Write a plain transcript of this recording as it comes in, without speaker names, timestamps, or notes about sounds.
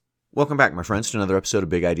Welcome back, my friends, to another episode of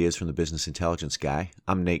Big Ideas from the Business Intelligence Guy.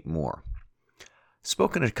 I'm Nate Moore.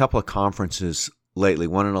 Spoken at a couple of conferences lately,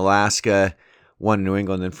 one in Alaska, one in New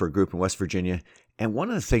England, and for a group in West Virginia. And one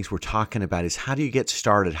of the things we're talking about is how do you get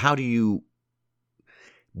started? How do you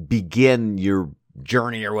begin your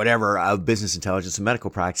journey or whatever of business intelligence and medical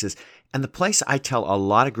practices? And the place I tell a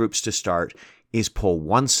lot of groups to start is pull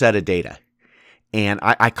one set of data. And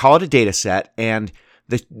I call it a data set. And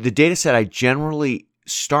the data set I generally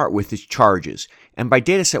start with is charges. And by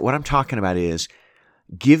data set, what I'm talking about is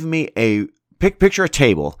give me picture a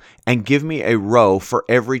table and give me a row for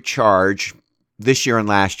every charge this year and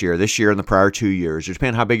last year, this year and the prior 2 years, or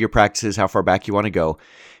depending on how big your practice is, how far back you want to go.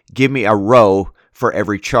 Give me a row for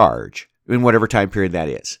every charge in whatever time period that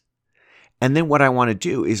is. And then what I want to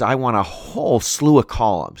do is I want a whole slew of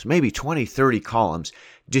columns, maybe 20, 30 columns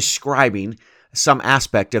describing some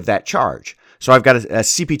aspect of that charge. So I've got a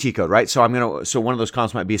CPT code, right? So one of those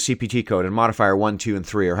columns might be a CPT code and modifier 1, 2, and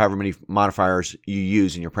 3, or however many modifiers you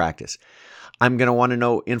use in your practice. I'm going to want to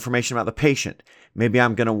know information about the patient. Maybe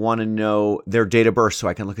I'm going to want to know their date of birth so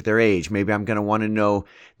I can look at their age. Maybe I'm going to want to know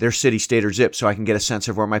their city, state, or zip so I can get a sense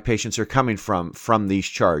of where my patients are coming from these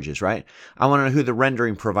charges, right? I want to know who the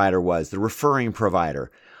rendering provider was, the referring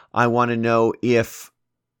provider. I want to know if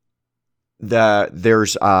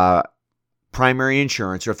there's primary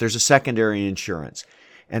insurance or if there's a secondary insurance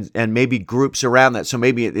and maybe groups around that. So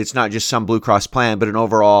maybe it's not just some Blue Cross plan, but an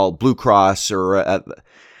overall Blue Cross or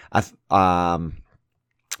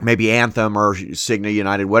maybe Anthem or Cigna,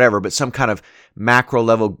 United, whatever, but some kind of macro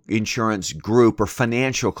level insurance group or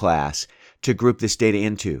financial class to group this data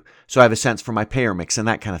into. So I have a sense for my payer mix and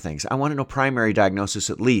that kind of things. I want to know primary diagnosis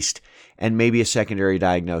at least, and maybe a secondary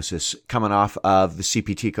diagnosis coming off of the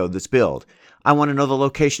CPT code that's billed. I want to know the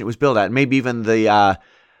location it was billed at, maybe even the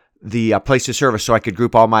place of service, so I could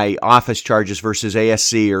group all my office charges versus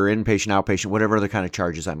ASC or inpatient, outpatient, whatever other kind of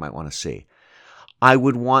charges I might want to see. I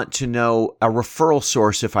would want to know a referral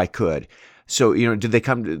source if I could. So, did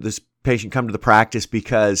this patient come to the practice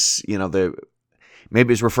because,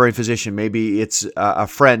 maybe it's a referring physician, maybe it's a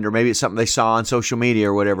friend, or maybe it's something they saw on social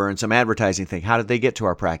media or whatever, and some advertising thing. How did they get to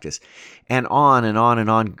our practice? And on and on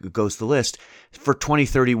and on goes the list for 20,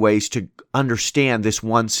 30 ways to understand this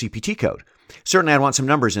one CPT code. Certainly, I'd want some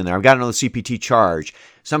numbers in there. I've got to know the CPT charge.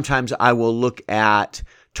 Sometimes I will look at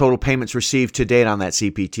total payments received to date on that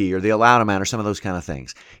CPT or the allowed amount or some of those kind of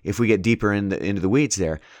things if we get deeper into the weeds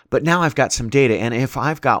there. But now I've got some data, and if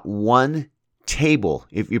I've got one table,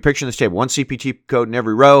 if you're picturing this table, one CPT code in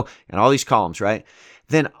every row and all these columns, right?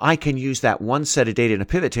 Then I can use that one set of data in a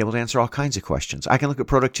pivot table to answer all kinds of questions. I can look at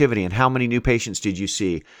productivity and how many new patients did you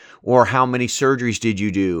see, or how many surgeries did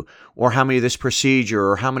you do, or how many of this procedure,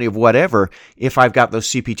 or how many of whatever, if I've got those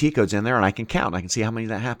CPT codes in there, and I can count. I can see how many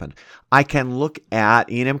that happened. I can look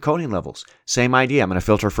at E&M coding levels. Same idea. I'm going to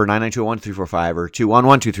filter for 992.1.345 or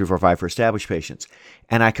 211.2.345 for established patients.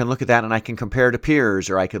 And I can look at that and I can compare to peers,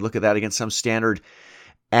 or I could look at that against some standard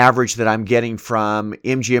average that I'm getting from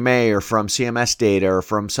MGMA or from CMS data or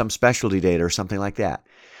from some specialty data or something like that.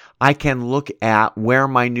 I can look at where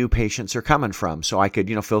my new patients are coming from. So I could,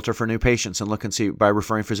 filter for new patients and look and see by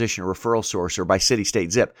referring physician or referral source or by city,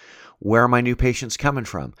 state, zip, where are my new patients coming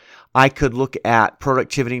from? I could look at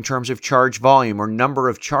productivity in terms of charge volume or number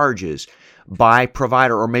of charges by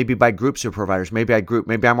provider or maybe by groups of providers. Maybe I'm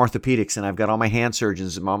orthopedics and I've got all my hand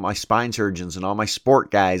surgeons and all my spine surgeons and all my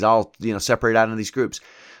sport guys all, separated out into these groups.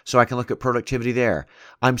 So I can look at productivity there.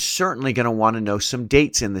 I'm certainly going to want to know some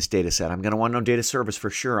dates in this data set. I'm going to want to know date of service for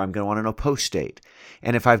sure. I'm going to want to know post date.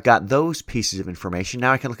 And if I've got those pieces of information,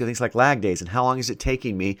 now I can look at things like lag days and how long is it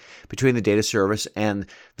taking me between the date of service and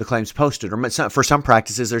the claims posted. Or for some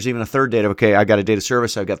practices, there's even a third date of, okay, I've got a date of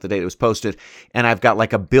service, I've got the date it was posted, and I've got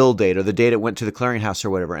like a bill date or the date it went to the clearinghouse or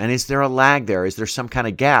whatever. And is there a lag there? Is there some kind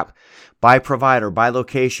of gap by provider, by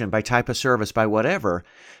location, by type of service, by whatever,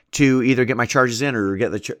 to either get my charges in or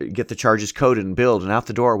get the charges coded and billed and out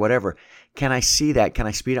the door or whatever? Can I see that? Can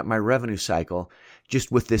I speed up my revenue cycle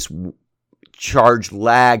just with this charge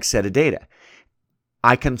lag set of data?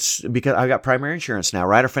 I can, because I've got primary insurance now,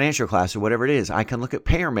 right? Or financial class or whatever it is. I can look at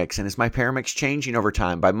payer mix, and is my payer mix changing over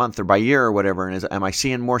time by month or by year or whatever? And am I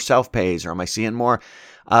seeing more self-pays, or am I seeing more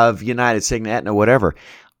of United, Cigna, Aetna, whatever?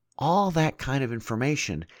 All that kind of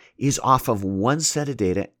information is off of one set of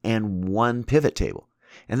data and one pivot table.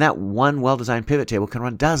 And that one well-designed pivot table can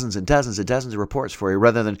run dozens and dozens and dozens of reports for you,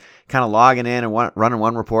 rather than kind of logging in and running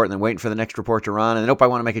one report and then waiting for the next report to run. And then, I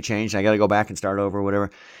want to make a change and I got to go back and start over or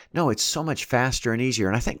whatever. No, it's so much faster and easier.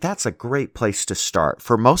 And I think that's a great place to start.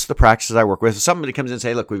 For most of the practices I work with, if somebody comes in and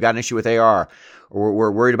say, look, we've got an issue with AR, or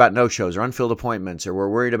we're worried about no-shows or unfilled appointments, or we're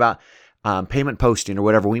worried about payment posting or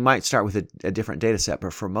whatever, we might start with a different data set.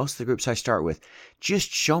 But for most of the groups I start with,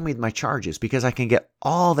 just show me my charges, because I can get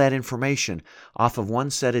all that information off of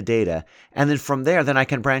one set of data. And then from there, then I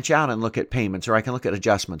can branch out and look at payments, or I can look at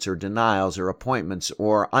adjustments or denials or appointments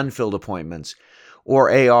or unfilled appointments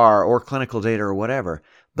or AR or clinical data or whatever.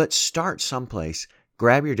 But start someplace,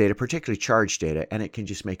 grab your data, particularly charge data, and it can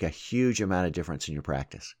just make a huge amount of difference in your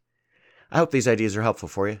practice. I hope these ideas are helpful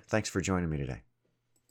for you. Thanks for joining me today.